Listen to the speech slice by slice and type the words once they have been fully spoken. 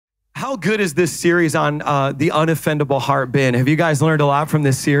How good has this series on the unoffendable heart been? Have you guys learned a lot from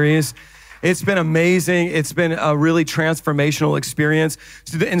this series? It's been amazing. It's been a really transformational experience.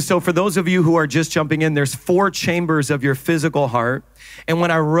 And so for those of you who are just jumping in, there's 4 chambers of your physical heart. And when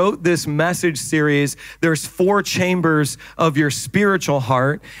I wrote this message series, there's 4 chambers of your spiritual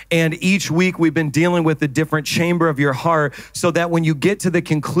heart. And each week we've been dealing with a different chamber of your heart so that when you get to the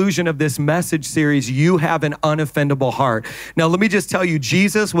conclusion of this message series, you have an unoffendable heart. Now, let me just tell you,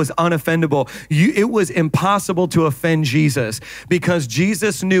 Jesus was unoffendable. It was impossible to offend Jesus because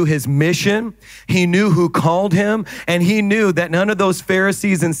Jesus knew his mission. He knew who called him, and he knew that none of those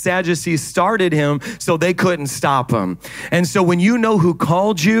Pharisees and Sadducees started him, so they couldn't stop him. And so when you know who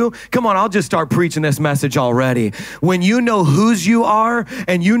called you, come on, I'll just start preaching this message already. When you know whose you are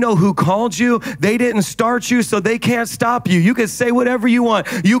and you know who called you, they didn't start you, so they can't stop you. You can say whatever you want.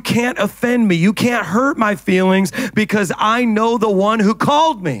 You can't offend me. You can't hurt my feelings because I know the one who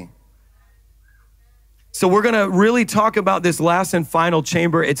called me. So we're going to really talk about this last and final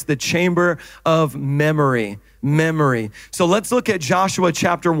chamber. It's the chamber of memory. Memory. So let's look at Joshua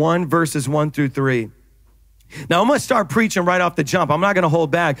chapter 1, verses 1 through 3. Now, I'm going to start preaching right off the jump. I'm not going to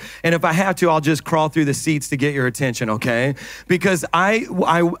hold back. And if I have to, I'll just crawl through the seats to get your attention, okay? Because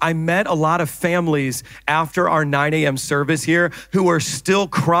I met a lot of families after our 9 a.m. service here who are still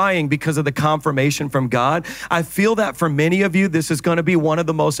crying because of the confirmation from God. I feel that for many of you, this is going to be one of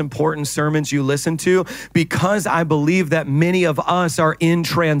the most important sermons you listen to because I believe that many of us are in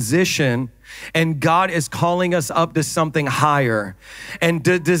transition and God is calling us up to something higher. And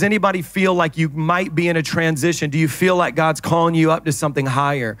does anybody feel like you might be in a transition? Do you feel like God's calling you up to something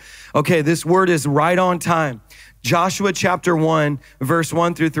higher? Okay, this word is right on time. Joshua chapter 1, verse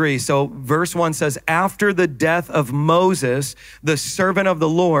 1 through 3. So verse 1 says, after the death of Moses, the servant of the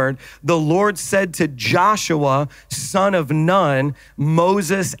Lord said to Joshua, son of Nun,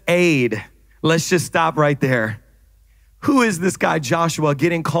 Moses' aide. Let's just stop right there. Who is this guy, Joshua,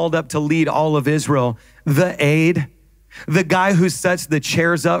 getting called up to lead all of Israel? The aide, the guy who sets the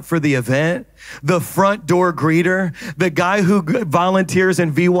chairs up for the event, the front door greeter, the guy who volunteers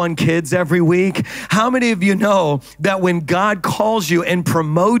in V1 Kids every week. How many of you know that when God calls you and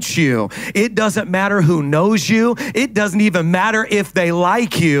promotes you, it doesn't matter who knows you. It doesn't even matter if they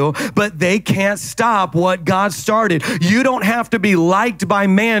like you, but they can't stop what God started. You don't have to be liked by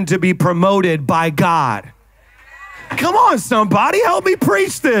man to be promoted by God. Come on, somebody, help me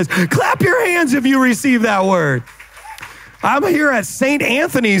preach this. Clap your hands if you receive that word. I'm here at St.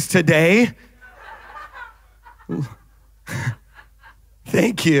 Anthony's today.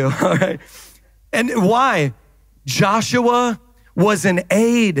 Thank you. All right. And why? Joshua was an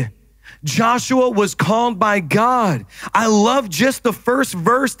aide. Joshua was called by God. I love just the first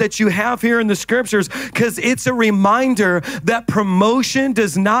verse that you have here in the scriptures because it's a reminder that promotion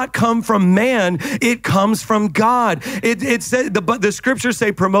does not come from man. It comes from God. It said, the scriptures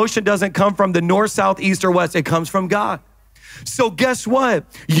say promotion doesn't come from the north, south, east, or west. It comes from God. So guess what?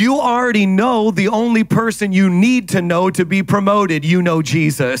 You already know the only person you need to know to be promoted. You know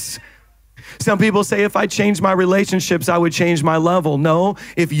Jesus. Some people say, if I change my relationships, I would change my level. No,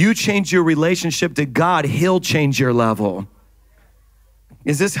 if you change your relationship to God, he'll change your level.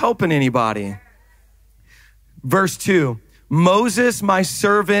 Is this helping anybody? Verse 2, Moses, my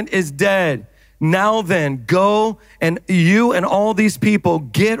servant, is dead. Now then, go and you and all these people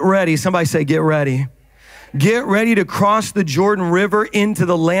get ready. Somebody say, get ready. Get ready to cross the Jordan River into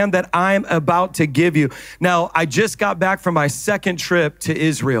the land that I'm about to give you. Now, I just got back from my 2nd trip to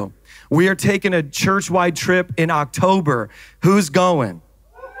Israel. We are taking a church-wide trip in October. Who's going?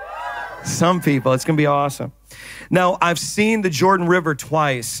 Some people. It's going to be awesome. Now, I've seen the Jordan River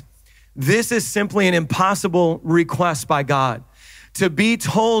twice. This is simply an impossible request by God. To be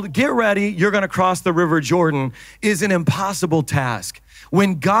told, get ready, you're going to cross the River Jordan is an impossible task.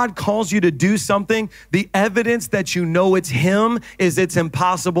 When God calls you to do something, the evidence that you know it's him is it's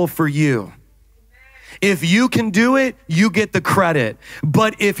impossible for you. If you can do it, you get the credit.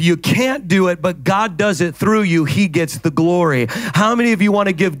 But if you can't do it, but God does it through you, he gets the glory. How many of you want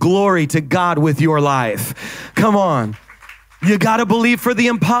to give glory to God with your life? Come on. You got to believe for the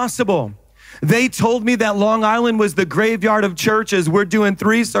impossible. They told me that Long Island was the graveyard of churches. We're doing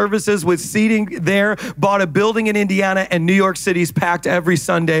 3 services with seating there, bought a building in Indiana, and New York City's packed every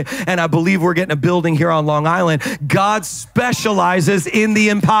Sunday. And I believe we're getting a building here on Long Island. God specializes in the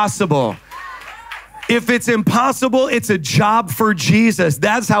impossible. If it's impossible, it's a job for Jesus.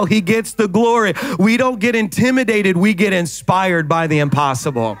 That's how he gets the glory. We don't get intimidated. We get inspired by the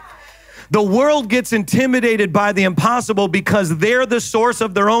impossible. The world gets intimidated by the impossible because they're the source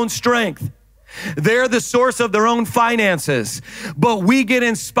of their own strength. They're the source of their own finances. But we get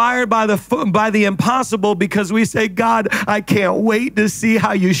inspired by the impossible because we say, God, I can't wait to see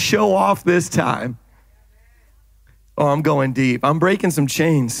how you show off this time. Oh, I'm going deep. I'm breaking some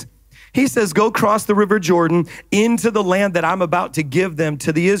chains. He says, go cross the river Jordan into the land that I'm about to give them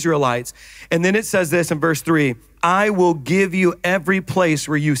to the Israelites. And then it says this in verse 3, I will give you every place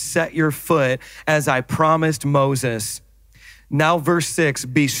where you set your foot as I promised Moses. Now verse 6,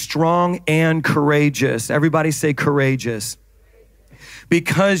 be strong and courageous. Everybody say courageous.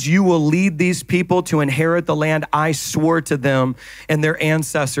 Because you will lead these people to inherit the land I swore to them and their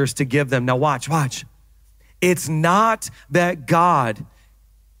ancestors to give them. Now watch. It's not that God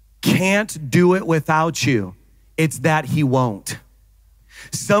can't do it without you. It's that he won't.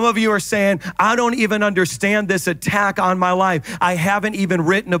 Some of you are saying, I don't even understand this attack on my life. I haven't even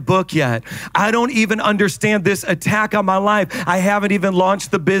written a book yet. I don't even understand this attack on my life. I haven't even launched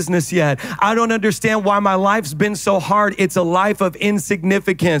the business yet. I don't understand why my life's been so hard. It's a life of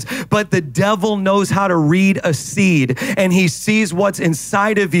insignificance. But the devil knows how to read a seed, and he sees what's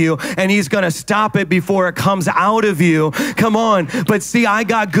inside of you, and he's going to stop it before it comes out of you. Come on. But see, I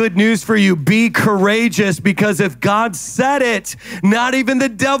got good news for you. Be courageous, because if God said it, not even the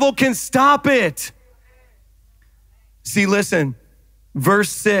devil can stop it. See, listen, verse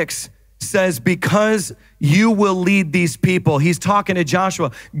 6 says, because you will lead these people. He's talking to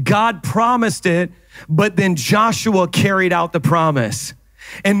Joshua. God promised it, but then Joshua carried out the promise.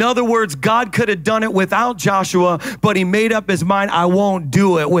 In other words, God could have done it without Joshua, but he made up his mind, I won't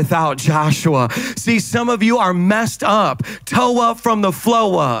do it without Joshua. See, some of you are messed up, toe up from the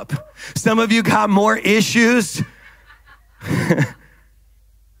flow up. Some of you got more issues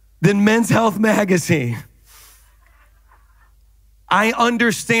than Men's Health magazine. I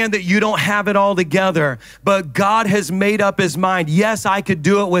understand that you don't have it all together, but God has made up his mind. Yes, I could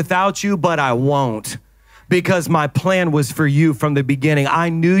do it without you, but I won't, because my plan was for you from the beginning. I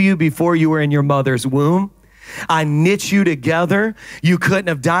knew you before you were in your mother's womb. I knit you together. You couldn't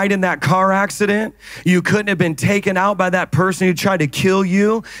have died in that car accident. You couldn't have been taken out by that person who tried to kill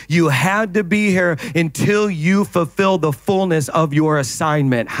you. You had to be here until you fulfill the fullness of your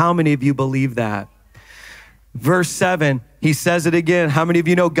assignment. How many of you believe that? Verse 7, he says it again. How many of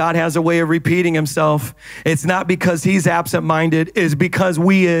you know God has a way of repeating himself? It's not because he's absent-minded, it's because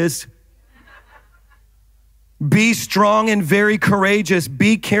we is. Be strong and very courageous.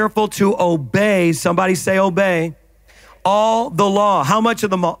 Be careful to obey. Somebody say obey. All the law. How much of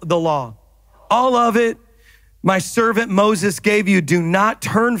the law? All of it. My servant Moses gave you. Do not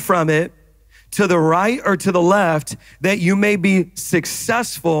turn from it to the right or to the left, that you may be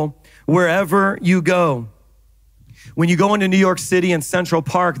successful wherever you go. When you go into New York City and Central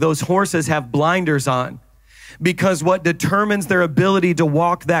Park, those horses have blinders on, because what determines their ability to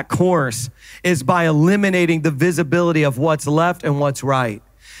walk that course is by eliminating the visibility of what's left and what's right.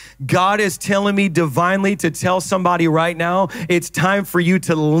 God is telling me divinely to tell somebody right now, it's time for you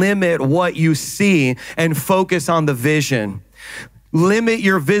to limit what you see and focus on the vision. Limit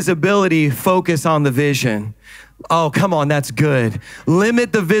your visibility, focus on the vision. Oh, come on, that's good.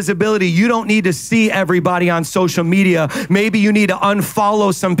 Limit the visibility. You don't need to see everybody on social media. Maybe you need to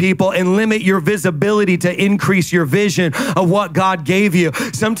unfollow some people and limit your visibility to increase your vision of what God gave you.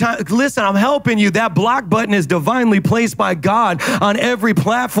 Sometimes, listen, I'm helping you. That block button is divinely placed by God on every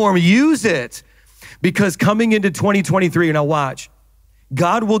platform. Use it. Because coming into 2023, now watch,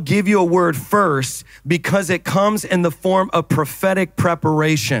 God will give you a word first, because it comes in the form of prophetic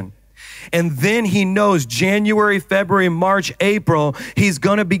preparation. And then he knows January, February, March, April, he's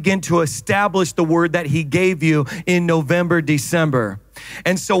going to begin to establish the word that he gave you in November, December.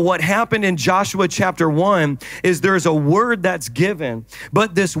 And so what happened in Joshua chapter 1 is there's a word that's given,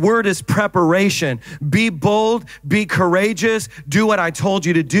 but this word is preparation. Be bold, be courageous, do what I told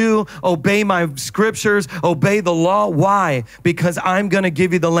you to do, obey my scriptures, obey the law. Why? Because I'm going to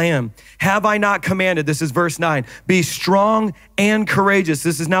give you the land. Have I not commanded? This is verse 9. Be strong and courageous.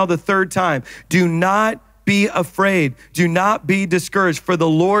 This is now the third time. Do not be afraid. Do not be discouraged, for the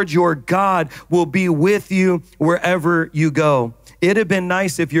Lord your God will be with you wherever you go. It'd have been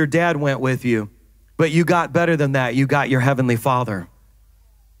nice if your dad went with you, but you got better than that. You got your heavenly Father.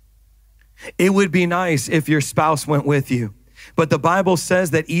 It would be nice if your spouse went with you, but the Bible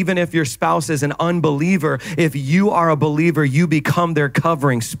says that even if your spouse is an unbeliever, if you are a believer, you become their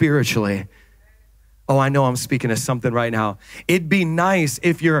covering spiritually. Oh, I know I'm speaking to something right now. It'd be nice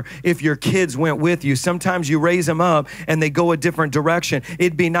if your kids went with you. Sometimes you raise them up and they go a different direction.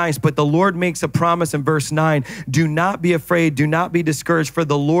 It'd be nice, but the Lord makes a promise in verse 9. Do not be afraid. Do not be discouraged, for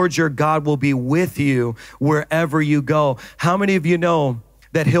the Lord your God will be with you wherever you go. How many of you know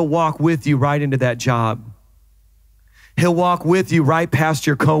that he'll walk with you right into that job. He'll walk with you right past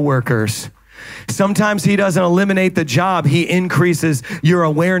your coworkers. Sometimes he doesn't eliminate the job. He increases your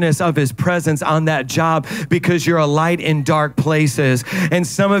awareness of his presence on that job because you're a light in dark places. And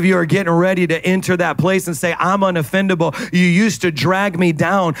some of you are getting ready to enter that place and say, I'm unoffendable. You used to drag me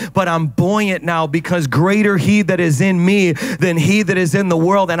down, but I'm buoyant now because greater he that is in me than he that is in the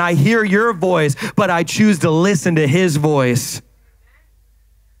world. And I hear your voice, but I choose to listen to his voice.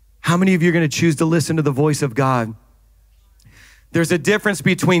 How many of you are going to choose to listen to the voice of God? There's a difference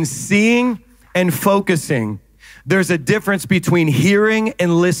between seeing and focusing. There's a difference between hearing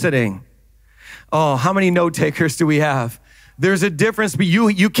and listening. Oh, how many note takers do we have? There's a difference.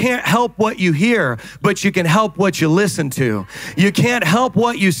 You can't help what you hear, but you can help what you listen to. You can't help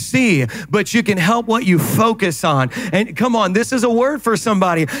what you see, but you can help what you focus on. And come on, this is a word for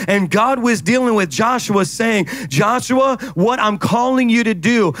somebody. And God was dealing with Joshua saying, Joshua, what I'm calling you to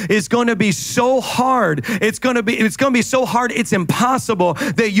do is going to be so hard. It's going to be so hard. It's impossible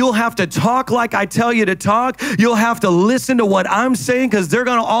that you'll have to talk like I tell you to talk. You'll have to listen to what I'm saying because they're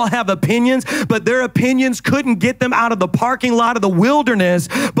going to all have opinions, but their opinions couldn't get them out of the parking lot of the wilderness,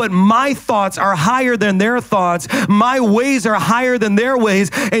 but my thoughts are higher than their thoughts. My ways are higher than their ways,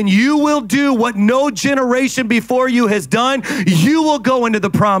 and you will do what no generation before you has done. You will go into the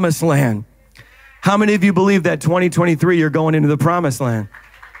promised land. How many of you believe that 2023 you're going into the promised land?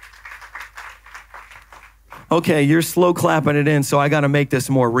 Okay, you're slow clapping it in, so I got to make this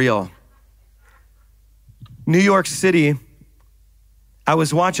more real. New York City, I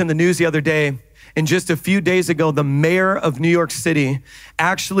was watching the news the other day, and just a few days ago, the mayor of New York City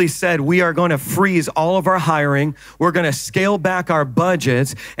actually said, we are going to freeze all of our hiring. We're going to scale back our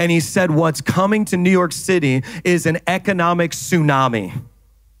budgets. And he said, what's coming to New York City is an economic tsunami.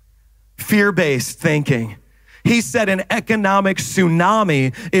 Fear-based thinking. He said an economic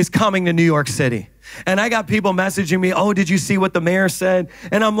tsunami is coming to New York City. And I got people messaging me, oh, did you see what the mayor said?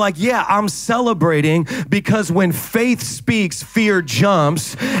 And I'm like, yeah, I'm celebrating because when faith speaks, fear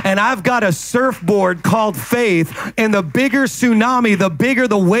jumps. And I've got a surfboard called faith. And the bigger tsunami, the bigger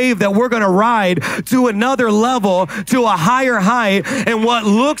the wave that we're going to ride to another level, to a higher height. And what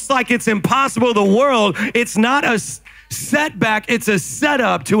looks like it's impossible in the world, it's not a setback, it's a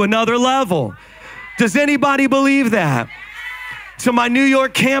setup to another level. Does anybody believe that? To my New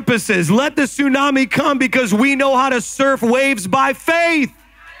York campuses, let the tsunami come because we know how to surf waves by faith.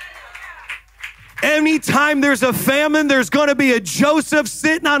 Anytime there's a famine, there's going to be a Joseph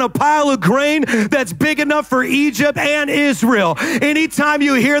sitting on a pile of grain that's big enough for Egypt and Israel. Anytime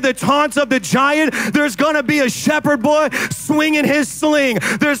you hear the taunts of the giant, there's going to be a shepherd boy swinging his sling.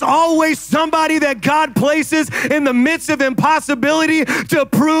 There's always somebody that God places in the midst of impossibility to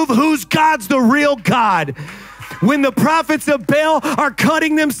prove who's God's the real God. When the prophets of Baal are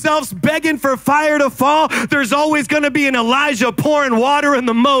cutting themselves, begging for fire to fall, there's always going to be an Elijah pouring water in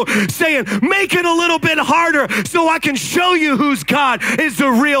the moat saying, make it a little bit harder so I can show you whose God is the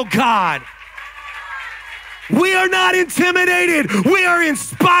real God. We are not intimidated. We are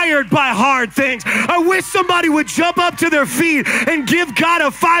inspired by hard things. I wish somebody would jump up to their feet and give God a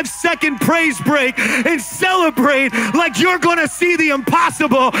 5-second praise break and celebrate like you're going to see the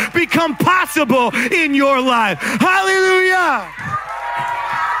impossible become possible in your life. Hallelujah.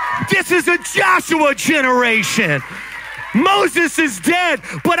 This is a Joshua generation. Moses is dead,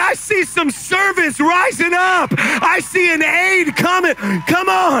 but I see some servants rising up. I see an aid coming. Come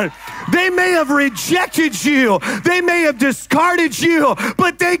on. They may have rejected you. They may have discarded you,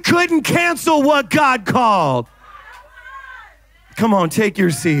 but they couldn't cancel what God called. Come on, take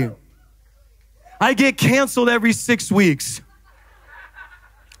your seat. I get canceled every 6 weeks.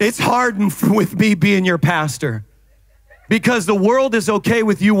 It's hard with me being your pastor because the world is okay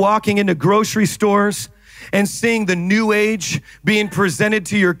with you walking into grocery stores and seeing the new age being presented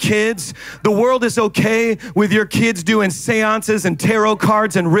to your kids. The world is okay with your kids doing seances and tarot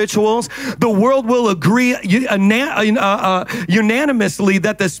cards and rituals. The world will agree unanimously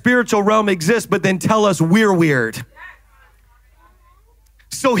that the spiritual realm exists, but then tell us we're weird.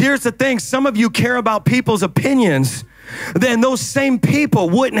 So here's the thing. Some of you care about people's opinions. Then those same people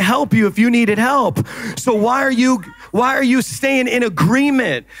wouldn't help you if you needed help. So why are you staying in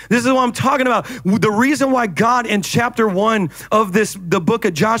agreement? This is what I'm talking about. The reason why God in chapter 1 of the book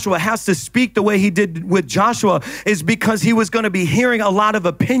of Joshua has to speak the way he did with Joshua is because he was going to be hearing a lot of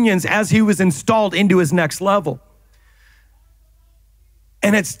opinions as he was installed into his next level.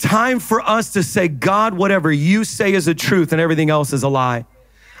 And it's time for us to say, God, whatever you say is a truth and everything else is a lie.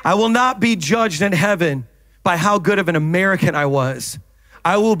 I will not be judged in heaven by how good of an American I was.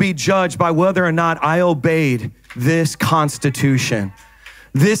 I will be judged by whether or not I obeyed this Constitution.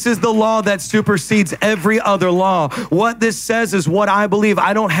 This is the law that supersedes every other law. What this says is what I believe.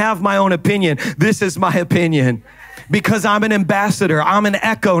 I don't have my own opinion. This is my opinion. Because I'm an ambassador. I'm an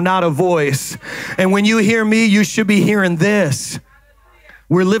echo, not a voice. And when you hear me, you should be hearing this.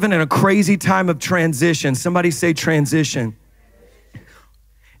 We're living in a crazy time of transition. Somebody say transition.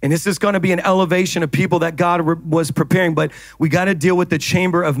 And this is going to be an elevation of people that God was preparing, but we got to deal with the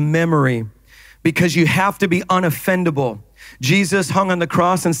chamber of memory because you have to be unoffendable. Jesus hung on the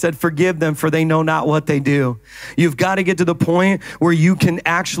cross and said, forgive them for they know not what they do. You've got to get to the point where you can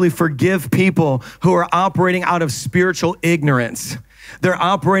actually forgive people who are operating out of spiritual ignorance. They're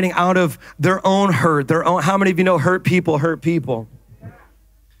operating out of their own hurt. How many of you know hurt people hurt people?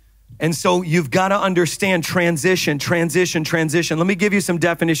 And so you've got to understand transition. Let me give you some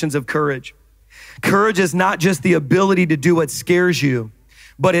definitions of courage. Courage is not just the ability to do what scares you,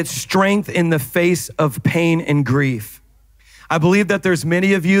 but it's strength in the face of pain and grief. I believe that there's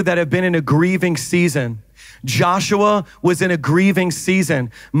many of you that have been in a grieving season. Joshua was in a grieving season.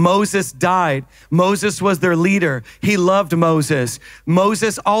 Moses died. Moses was their leader. He loved Moses.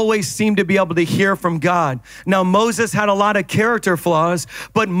 Moses always seemed to be able to hear from God. Now, Moses had a lot of character flaws,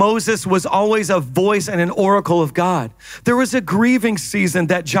 but Moses was always a voice and an oracle of God. There was a grieving season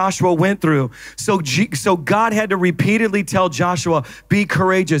that Joshua went through. So God had to repeatedly tell Joshua, be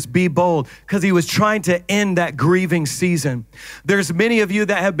courageous, be bold, because he was trying to end that grieving season. There's many of you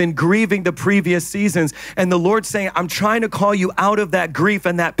that have been grieving the previous seasons, and the Lord's saying, I'm trying to call you out of that grief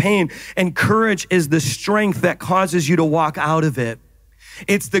and that pain. And courage is the strength that causes you to walk out of it.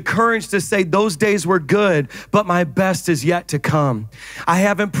 It's the courage to say those days were good, but my best is yet to come. I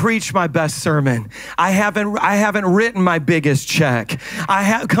haven't preached my best sermon. I haven't written my biggest check.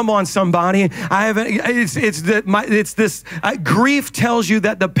 Come on, somebody. Grief tells you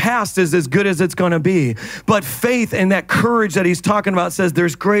that the past is as good as it's going to be. But faith and that courage that he's talking about says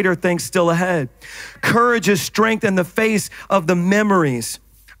there's greater things still ahead. Courage is strength in the face of the memories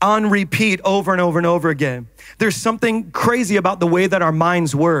on repeat over and over and over again. There's something crazy about the way that our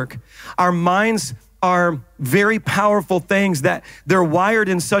minds work. Our minds are very powerful things that they're wired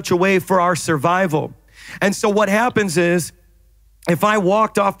in such a way for our survival. And so what happens is, if I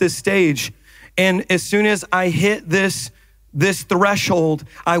walked off this stage and as soon as I hit this threshold,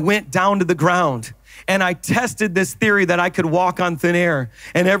 I went down to the ground. And I tested this theory that I could walk on thin air.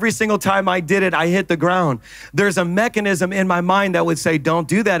 And every single time I did it, I hit the ground. There's a mechanism in my mind that would say, don't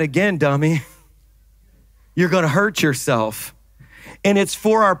do that again, dummy. You're going to hurt yourself. And it's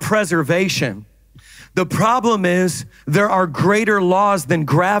for our preservation. The problem is there are greater laws than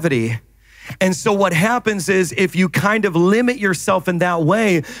gravity. And so what happens is if you kind of limit yourself in that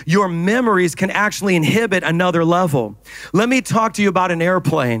way, your memories can actually inhibit another level. Let me talk to you about an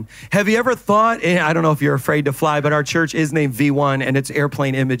airplane. Have you ever thought, I don't know if you're afraid to fly, but our church is named V1 and it's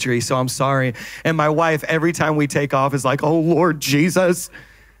airplane imagery, so I'm sorry. And my wife, every time we take off, is like, oh, Lord Jesus.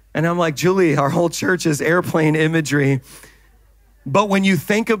 And I'm like, Julie, our whole church is airplane imagery. But when you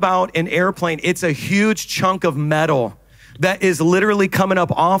think about an airplane, it's a huge chunk of metal that is literally coming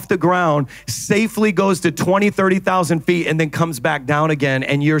up off the ground, safely goes to 20, 30,000 feet and then comes back down again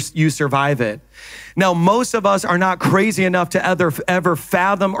and you survive it. Now, most of us are not crazy enough to ever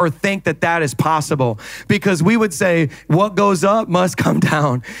fathom or think that that is possible because we would say what goes up must come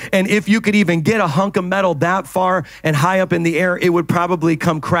down. And if you could even get a hunk of metal that far and high up in the air, it would probably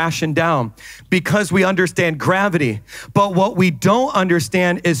come crashing down because we understand gravity. But what we don't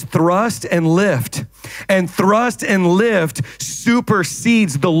understand is thrust and lift. And thrust and lift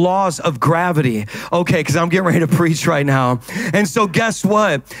supersedes the laws of gravity. Okay, because I'm getting ready to preach right now. And so guess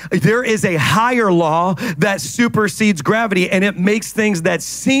what? There is a higher law that supersedes gravity, and it makes things that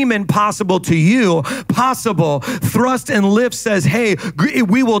seem impossible to you possible. Thrust and lift says, hey,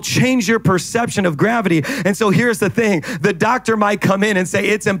 we will change your perception of gravity. And so here's the thing. The doctor might come in and say,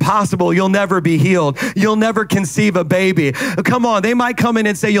 it's impossible. You'll never be healed. You'll never conceive a baby. Come on. They might come in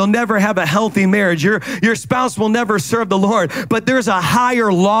and say, you'll never have a healthy marriage. Your spouse will never serve the Lord. But there's a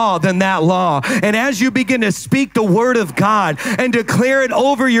higher law than that law. And as you begin to speak the word of God and declare it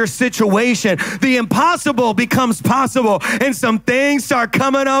over your situation, the impossible becomes possible. And some things start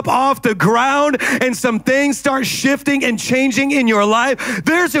coming up off the ground and some things start shifting and changing in your life.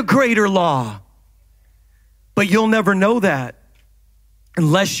 There's a greater law. But you'll never know that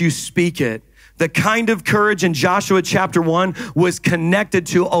unless you speak it. The kind of courage in Joshua chapter 1 was connected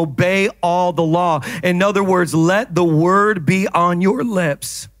to obey all the law. In other words, let the word be on your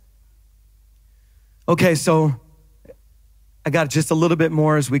lips. Okay, so I got just a little bit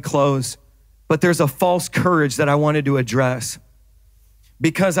more as we close, but there's a false courage that I wanted to address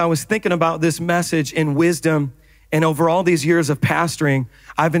because I was thinking about this message in wisdom And over all these years of pastoring,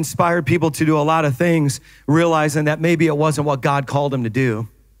 I've inspired people to do a lot of things, realizing that maybe it wasn't what God called them to do.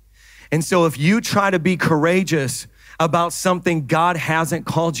 And so if you try to be courageous about something God hasn't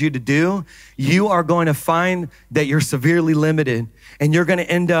called you to do, you are going to find that you're severely limited, and you're going to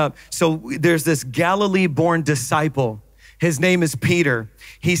end up. So there's this Galilee-born disciple. His name is Peter.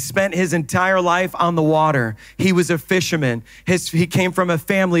 He spent his entire life on the water. He was a fisherman. He came from a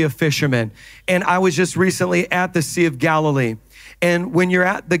family of fishermen. And I was just recently at the Sea of Galilee. And when you're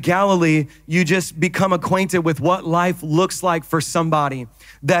at the Galilee, you just become acquainted with what life looks like for somebody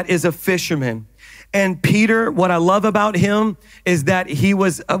that is a fisherman. And Peter, what I love about him is that he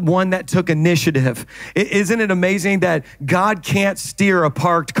was one that took initiative. Isn't it amazing that God can't steer a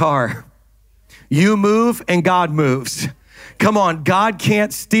parked car? You move and God moves. Come on, God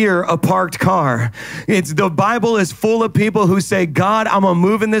can't steer a parked car. The Bible is full of people who say, God, I'm gonna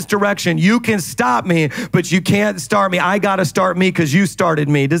move in this direction. You can stop me, but you can't start me. I gotta start me because you started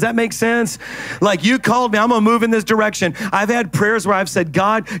me. Does that make sense? Like, you called me, I'm gonna move in this direction. I've had prayers where I've said,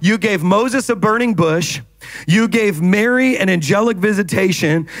 God, you gave Moses a burning bush. You gave Mary an angelic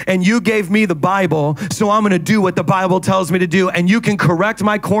visitation, and you gave me the Bible, so I'm going to do what the Bible tells me to do, and you can correct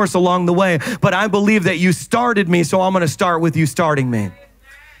my course along the way, but I believe that you started me, so I'm going to start with you starting me.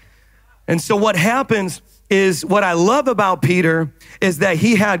 And so what happens is, what I love about Peter is that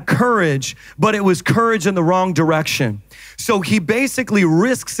he had courage, but it was courage in the wrong direction. So he basically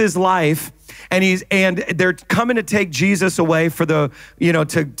risks his life, and they're coming to take Jesus away for to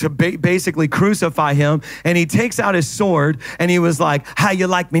basically crucify him. And he takes out his sword, and he was like, how you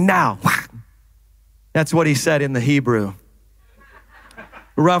like me now? That's what he said in the Hebrew.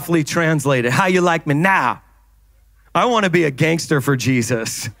 Roughly translated, how you like me now? I want to be a gangster for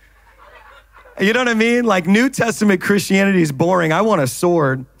Jesus. You know what I mean? Like, New Testament Christianity is boring. I want a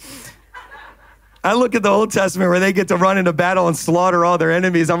sword. I look at the Old Testament where they get to run into battle and slaughter all their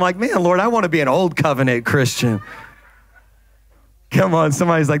enemies. I'm like, man, Lord, I want to be an old covenant Christian. Come on,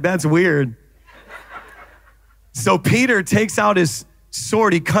 somebody's like, that's weird. So Peter takes out his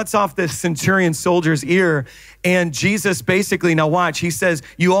sword. He cuts off the centurion soldier's ear. And Jesus basically, now watch, he says,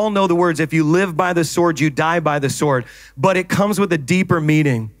 you all know the words, if you live by the sword, you die by the sword. But it comes with a deeper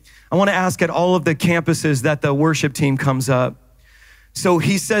meaning. I want to ask at all of the campuses that the worship team comes up. So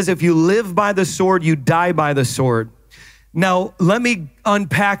he says, if you live by the sword, you die by the sword. Now, let me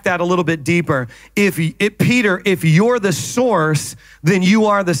unpack that a little bit deeper. Peter, if you're the source, then you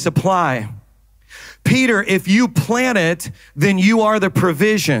are the supply. Peter, if you plant it, then you are the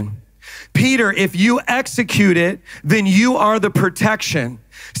provision. Peter, if you execute it, then you are the protection.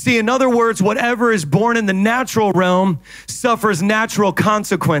 See, in other words, whatever is born in the natural realm suffers natural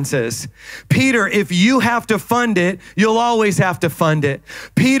consequences. Peter, if you have to fund it, you'll always have to fund it.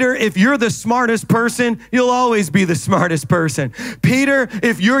 Peter, if you're the smartest person, you'll always be the smartest person. Peter,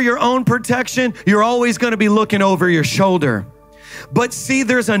 if you're your own protection, you're always going to be looking over your shoulder. But see,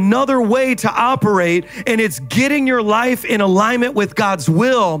 there's another way to operate, and it's getting your life in alignment with God's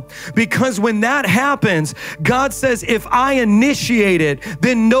will. Because when that happens, God says, if I initiate it,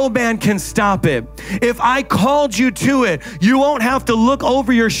 then no man can stop it. If I called you to it, you won't have to look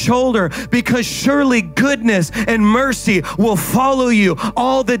over your shoulder, because surely goodness and mercy will follow you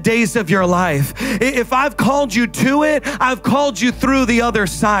all the days of your life. If I've called you to it, I've called you through the other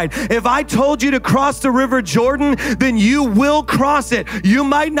side. If I told you to cross the River Jordan, then you will cross it. You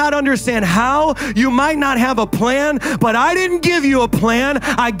might not understand how, you might not have a plan, but I didn't give you a plan.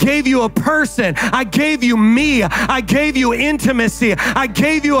 I gave you a person. I gave you me. I gave you intimacy. I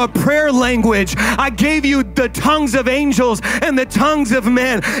gave you a prayer language. I gave you the tongues of angels and the tongues of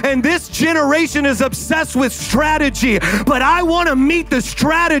men. And this generation is obsessed with strategy, but I want to meet the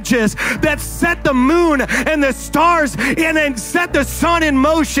strategists that set the moon and the stars and then set the sun in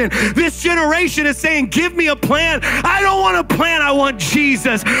motion. This generation is saying, give me a plan. I don't want a plan. I want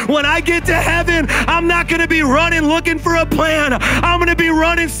Jesus. When I get to heaven, I'm not going to be running looking for a plan. I'm going to be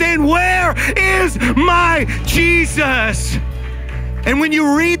running saying, where is my Jesus? And when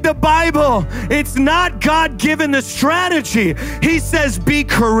you read the Bible, it's not God giving the strategy. He says, be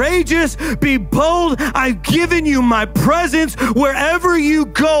courageous, be bold. I've given you my presence. Wherever you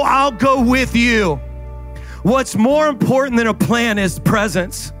go, I'll go with you. What's more important than a plan is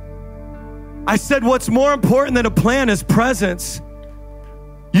presence. I said, what's more important than a plan is presence.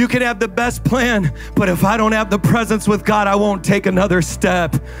 You can have the best plan, but if I don't have the presence with God, I won't take another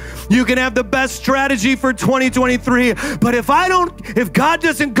step. You can have the best strategy for 2023, but if God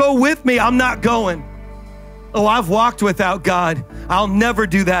doesn't go with me, I'm not going. Oh, I've walked without God. I'll never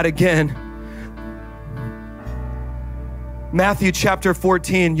do that again. Matthew chapter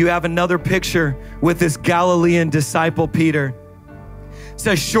 14, you have another picture with this Galilean disciple, Peter. It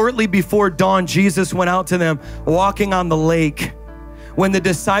says, shortly before dawn, Jesus went out to them walking on the lake. When the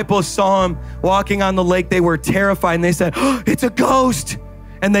disciples saw him walking on the lake, they were terrified and they said, oh, it's a ghost.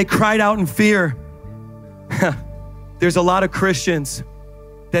 And they cried out in fear. There's a lot of Christians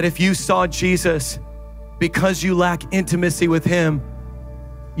that if you saw Jesus, because you lack intimacy with him,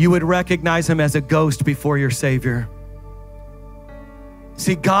 you would recognize him as a ghost before your Savior.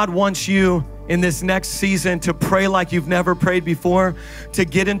 See, God wants you in this next season to pray like you've never prayed before, to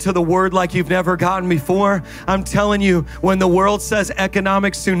get into the word like you've never gotten before. I'm telling you, when the world says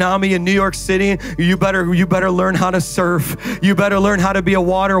economic tsunami in New York City, you better learn how to surf. You better learn how to be a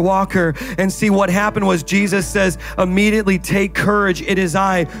water walker. And see, what happened was Jesus says, immediately take courage. It is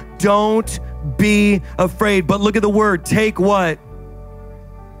I. Don't be afraid. But look at the word. Take what?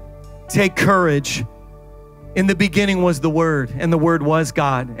 Take courage. In the beginning was the Word, and the Word was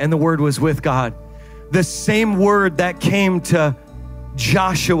God, and the Word was with God. The same word that came to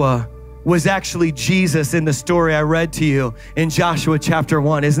Joshua was actually Jesus in the story I read to you in Joshua chapter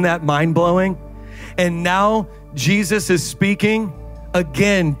 1. Isn't that mind-blowing? And now Jesus is speaking,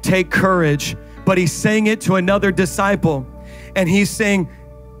 again, take courage, but he's saying it to another disciple, and he's saying,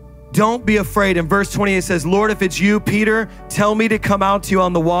 don't be afraid. In verse 28 it says, Lord, if it's you, Peter, tell me to come out to you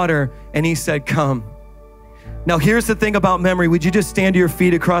on the water. And he said, come. Now, here's the thing about memory. Would you just stand to your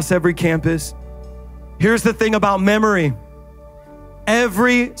feet across every campus? Here's the thing about memory.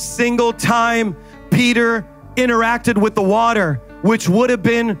 Every single time Peter interacted with the water, which would have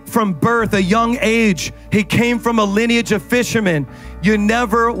been from birth, a young age, he came from a lineage of fishermen. You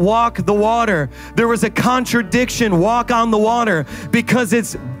never walk the water. There was a contradiction, walk on the water, because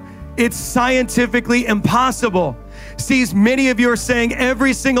it's scientifically impossible. See, many of you are saying,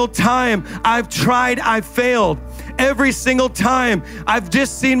 every single time I've tried, I've failed. Every single time I've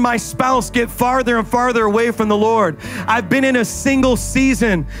just seen my spouse get farther and farther away from the Lord. I've been in a single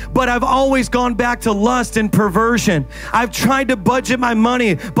season, but I've always gone back to lust and perversion. I've tried to budget my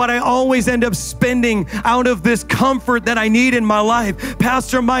money, but I always end up spending out of this comfort that I need in my life.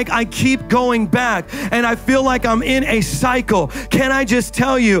 Pastor Mike, I keep going back and I feel like I'm in a cycle. Can I just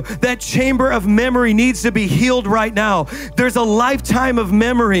tell you that chamber of memory needs to be healed right now? There's a lifetime of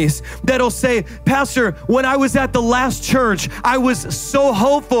memories that'll say, Pastor, when I was at the last church, I was so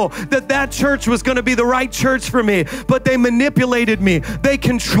hopeful that that church was going to be the right church for me, but they manipulated me. They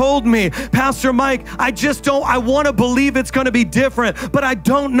controlled me. Pastor Mike, I want to believe it's going to be different, but I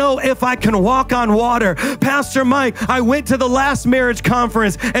don't know if I can walk on water. Pastor Mike, I went to the last marriage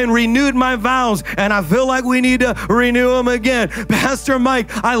conference and renewed my vows, and I feel like we need to renew them again. Pastor Mike,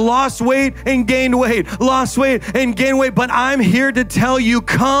 I lost weight and gained weight, lost weight and gained weight, but I'm here to tell you,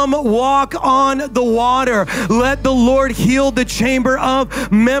 come walk on the water. Let the Lord heal the chamber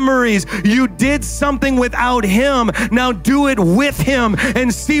of memories. You did something without him. Now do it with him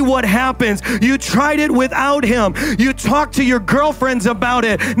and see what happens. You tried it without him. You talked to your girlfriends about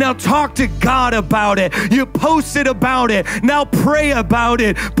it. Now talk to God about it. You posted about it. Now pray about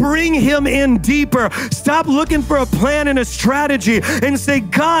it. Bring him in deeper. Stop looking for a plan and a strategy and say,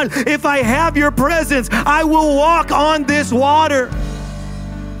 God, if I have your presence, I will walk on this water.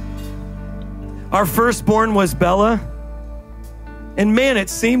 Our firstborn was Bella, and man, it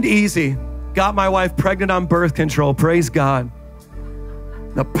seemed easy. Got my wife pregnant on birth control, praise God.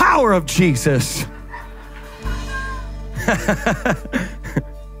 The power of Jesus.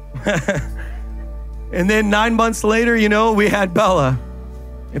 And then 9 months later, we had Bella,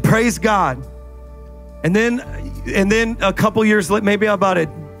 and praise God. And then a couple years, maybe about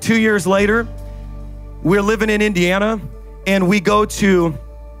 2 years later, we're living in Indiana, and we go to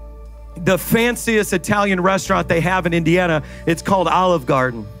the fanciest Italian restaurant they have in Indiana. It's called Olive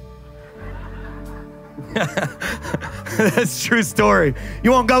Garden. That's a true story.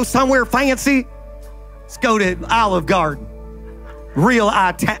 You want to go somewhere fancy? Let's go to Olive Garden. Real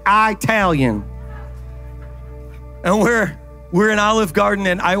Italian. And we're in Olive Garden,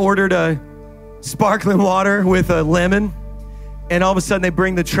 and I ordered a sparkling water with a lemon, and all of a sudden they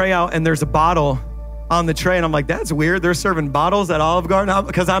bring the tray out and there's a bottle on the tray, and I'm like, that's weird. They're serving bottles at Olive Garden,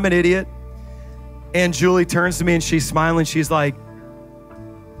 because I'm an idiot. And Julie turns to me and she's smiling. She's like,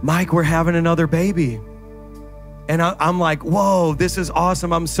 Mike, we're having another baby. And I'm like, whoa, this is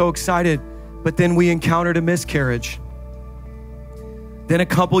awesome. I'm so excited. But then we encountered a miscarriage. Then a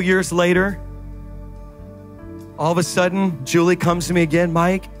couple years later, all of a sudden, Julie comes to me again,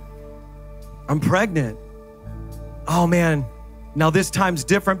 Mike, I'm pregnant. Oh man. Now this time's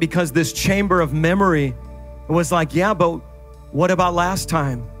different because this chamber of memory was like, yeah, but what about last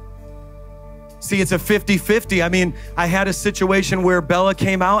time? See, it's a 50-50. I mean, I had a situation where Bella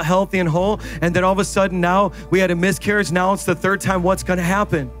came out healthy and whole, and then all of a sudden now we had a miscarriage. Now it's the third time. What's going to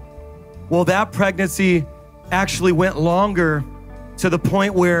happen? Well, that pregnancy actually went longer to the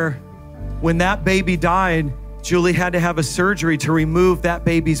point where when that baby died, Julie had to have a surgery to remove that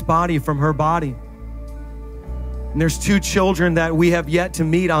baby's body from her body. And there's 2 children that we have yet to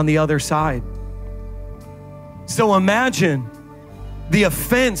meet on the other side. So imagine the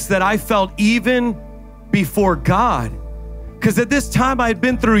offense that I felt even before God. Because at this time I had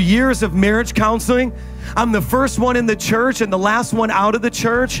been through years of marriage counseling. I'm the first one in the church and the last one out of the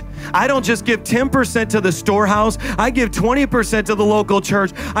church. I don't just give 10% to the storehouse. I give 20% to the local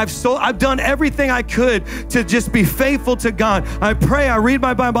church. I've done everything I could to just be faithful to God. I pray, I read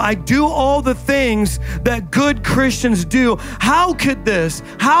my Bible, I do all the things that good Christians do. How could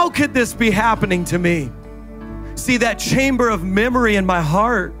this be happening to me? See, that chamber of memory in my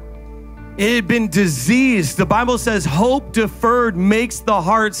heart, it had been diseased. The Bible says hope deferred makes the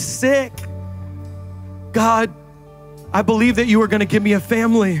heart sick. God, I believe that you were going to give me a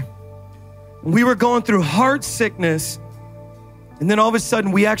family. We were going through heart sickness. And then all of a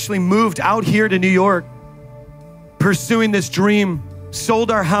sudden we actually moved out here to New York, pursuing this dream,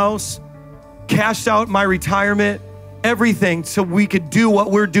 sold our house, cashed out my retirement, everything so we could do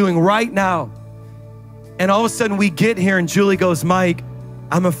what we're doing right now. And all of a sudden we get here and Julie goes, Mike,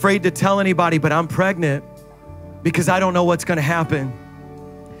 I'm afraid to tell anybody, but I'm pregnant because I don't know what's going to happen.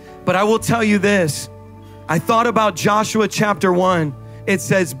 But I will tell you this. I thought about Joshua chapter 1. It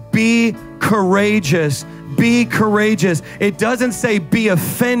says, be courageous. Be courageous. It doesn't say be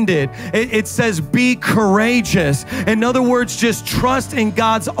offended. It says be courageous. In other words, just trust in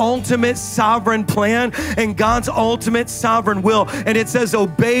God's ultimate sovereign plan and God's ultimate sovereign will. And it says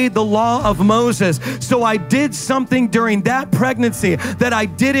obey the law of Moses. So I did something during that pregnancy that I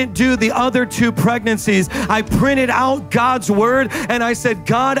didn't do the other 2 pregnancies. I printed out God's word and I said,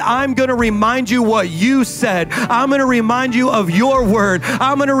 God, I'm going to remind you what you said. I'm going to remind you of your word.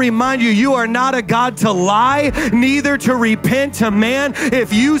 I'm going to remind you, you are not a God to lie, neither to repent to man.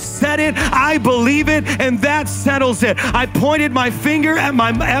 If you said it, I believe it, and that settles it. I pointed my finger at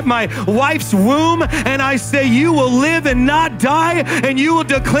my wife's womb, and I say, you will live and not die, and you will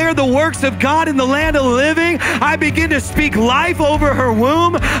declare the works of God in the land of the living. I begin to speak life over her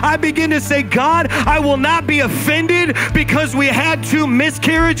womb. I begin to say, God, I will not be offended because we had 2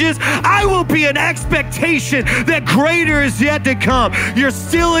 miscarriages. I will be an expectation that greater is yet to come. You're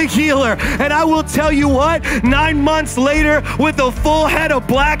still a healer, and I will tell you what, 9 months later, with a full head of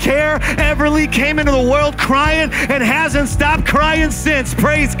black hair, Everly came into the world crying and hasn't stopped crying since.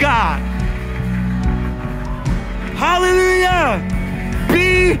 Praise God. Hallelujah.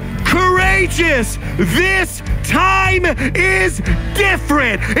 Be courageous. This time is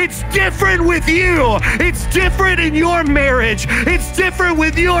different. It's different with you. It's different in your marriage. It's different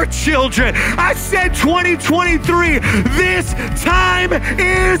with your children. I said 2023, this time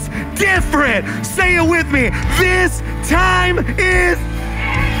is different. Say it with me. This time is,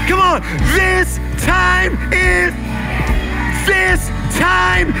 come on, this time is,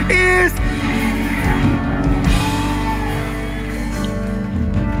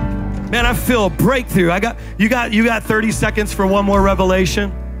 man, I feel a breakthrough. You got 30 seconds for one more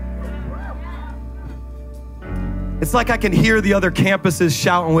revelation. It's like I can hear the other campuses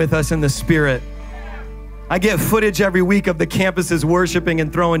shouting with us in the spirit. I get footage every week of the campuses worshiping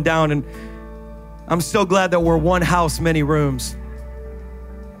and throwing down, and I'm so glad that we're one house, many rooms.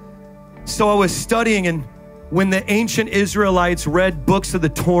 So I was studying, and when the ancient Israelites read books of the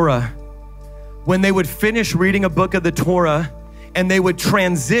Torah, when they would finish reading a book of the Torah, and they would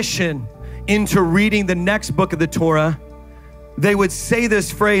transition into reading the next book of the Torah, they would say this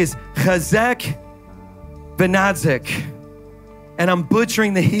phrase, chazek v'nadzik. And I'm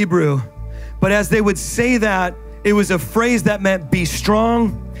butchering the Hebrew, but as they would say that, it was a phrase that meant be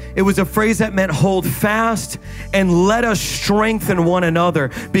strong. It was a phrase that meant hold fast and let us strengthen one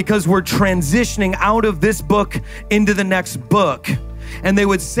another, because we're transitioning out of this book into the next book. And they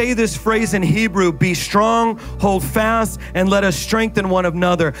would say this phrase in Hebrew, be strong, hold fast, and let us strengthen one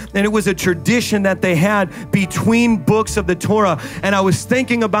another. And it was a tradition that they had between books of the Torah. And I was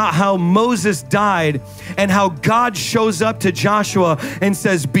thinking about how Moses died and how God shows up to Joshua and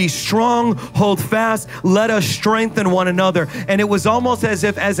says, be strong, hold fast, let us strengthen one another. And it was almost as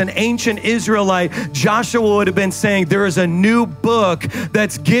if, as an ancient Israelite, Joshua would have been saying, there is a new book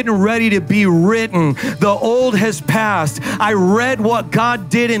that's getting ready to be written. The old has passed. I read what what God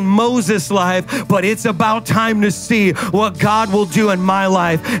did in Moses' life, but it's about time to see what God will do in my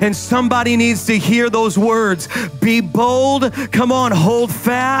life. And somebody needs to hear those words. Be bold, come on, hold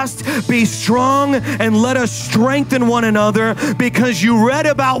fast, be strong, and let us strengthen one another, because you read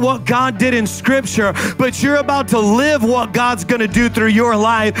about what God did in Scripture, but you're about to live what God's gonna do through your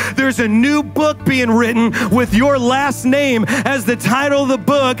life. There's a new book being written with your last name as the title of the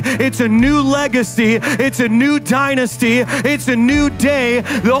book. It's a new legacy. It's a new dynasty. It's a new day.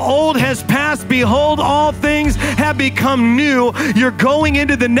 The old has passed. Behold, all things have become new. You're going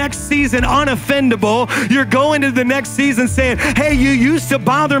into the next season unoffendable. You're going into the next season saying, hey, you used to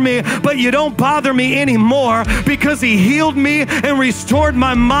bother me, but you don't bother me anymore, because he healed me and restored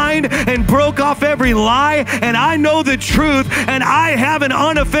my mind and broke off every lie. And I know the truth, and I have an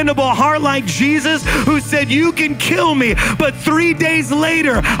unoffendable heart like Jesus, who said, you can kill me, but 3 days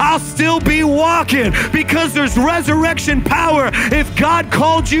later, I'll still be walking, because there's resurrection power if God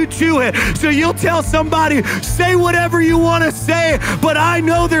called you to it. So you'll tell somebody, say whatever you want to say, but I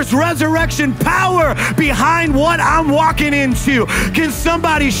know there's resurrection power behind what I'm walking into. Can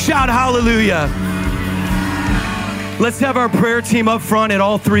somebody shout hallelujah? Let's have our prayer team up front at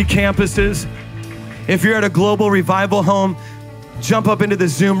all 3 campuses. If you're at a global revival home, jump up into the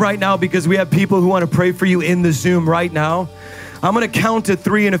Zoom right now, because we have people who want to pray for you in the Zoom right now. I'm going to count to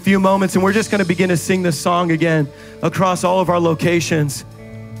 3 in a few moments, and we're just going to begin to sing this song again across all of our locations.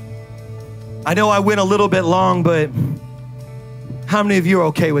 I know I went a little bit long, but how many of you are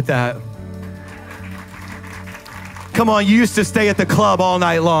okay with that? Come on, you used to stay at the club all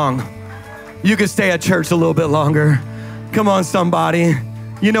night long. You could stay at church a little bit longer. Come on, somebody.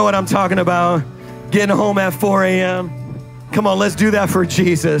 You know what I'm talking about. Getting home at 4 a.m. Come on, let's do that for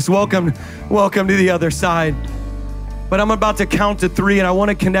Jesus. Welcome to the other side. But I'm about to count to 3, and I want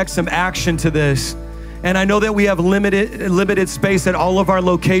to connect some action to this. And I know that we have limited space at all of our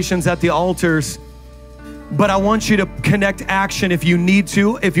locations at the altars, but I want you to connect action if you need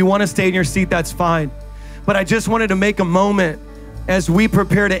to. If you want to stay in your seat, that's fine. But I just wanted to make a moment as we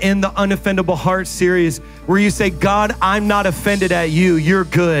prepare to end the Unoffendable Heart series, where you say, God, I'm not offended at you. You're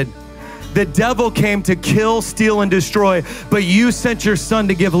good. The devil came to kill, steal, and destroy, but you sent your son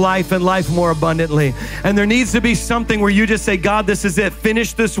to give life, and life more abundantly. And there needs to be something where you just say, God, this is it.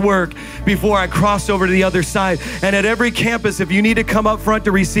 Finish this work before I cross over to the other side. And at every campus, if you need to come up front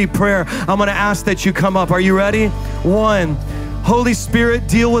to receive prayer, I'm going to ask that you come up. Are you ready? 1, Holy Spirit,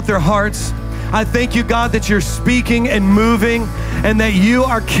 deal with their hearts. I thank you, God, that you're speaking and moving, and that you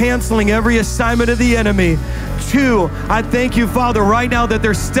are canceling every assignment of the enemy. 2, I thank you, Father, right now that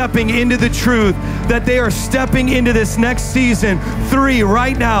they're stepping into the truth, that they are stepping into this next season. 3,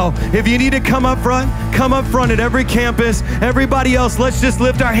 right now, if you need to come up front at every campus. Everybody else, let's just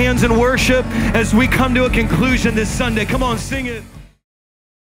lift our hands and worship as we come to a conclusion this Sunday. Come on, sing it.